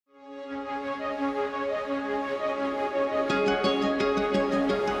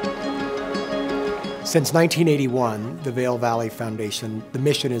Since 1981, the Vail Valley Foundation, the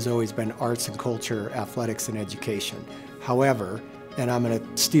mission has always been arts and culture, athletics and education. However, and I'm going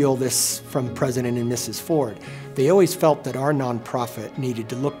to steal this from President and Mrs. Ford, they always felt that our nonprofit needed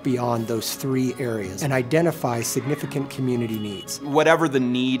to look beyond those three areas and identify significant community needs. Whatever the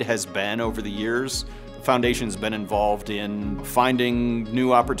need has been over the years, the Foundation's been involved in finding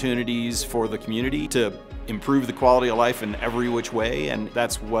new opportunities for the community to improve the quality of life in every which way, and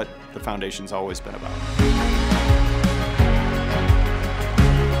that's what the Foundation's always been about.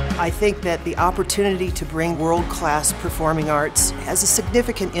 I think that the opportunity to bring world-class performing arts has a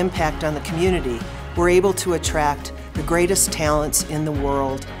significant impact on the community. We're able to attract the greatest talents in the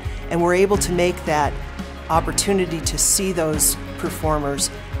world, and we're able to make that opportunity to see those performers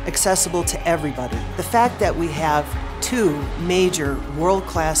accessible to everybody. The fact that we have two major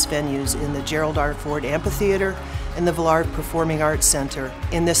world-class venues in the Gerald R. Ford Amphitheater and the Villard Performing Arts Center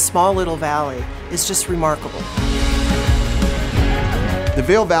in this small little valley is just remarkable. The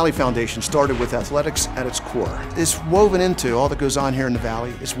Vail Valley Foundation started with athletics at its core. It's woven into all that goes on here in the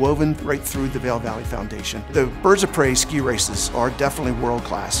valley. It's woven right through the Vail Valley Foundation. The Birds of Prey ski races are definitely world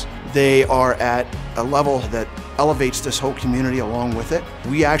class. They are at a level that elevates this whole community along with it.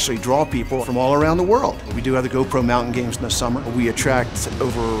 We actually draw people from all around the world. We do have the GoPro Mountain Games in the summer. We attract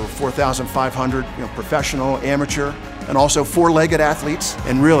over 4,500 professional, amateur, and also four-legged athletes.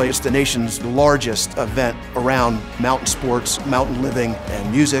 And really, it's the nation's largest event around mountain sports, mountain living,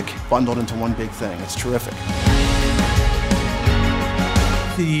 and music bundled into one big thing. It's terrific.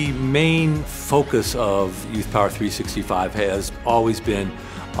 The main focus of Youth Power 365 has always been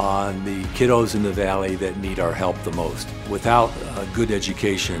on the kiddos in the valley that need our help the most. Without a good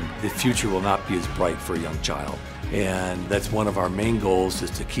education, the future will not be as bright for a young child. And that's one of our main goals, is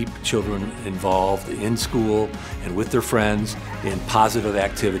to keep children involved in school and with their friends in positive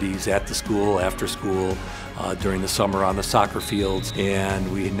activities at the school, after school, during the summer on the soccer fields. And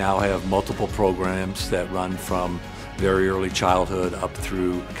we now have multiple programs that run from very early childhood up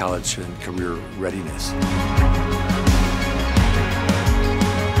through college and career readiness.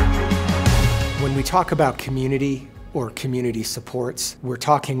 When we talk about community or community supports, we're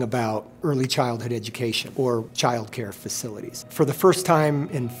talking about early childhood education or child care facilities. For the first time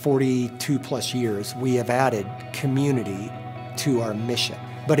in 42 plus years, we have added community to our mission.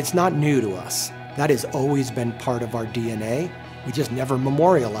 But it's not new to us. That has always been part of our DNA. We just never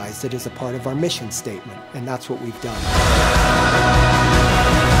memorialized it as a part of our mission statement, and that's what we've done.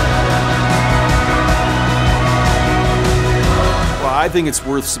 I think it's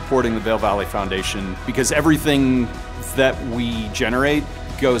worth supporting the Vail Valley Foundation because everything that we generate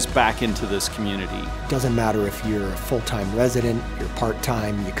goes back into this community. Doesn't matter if you're a full-time resident, you're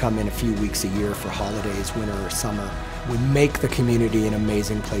part-time, you come in a few weeks a year for holidays, winter or summer. We make the community an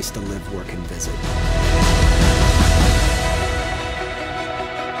amazing place to live, work, and visit.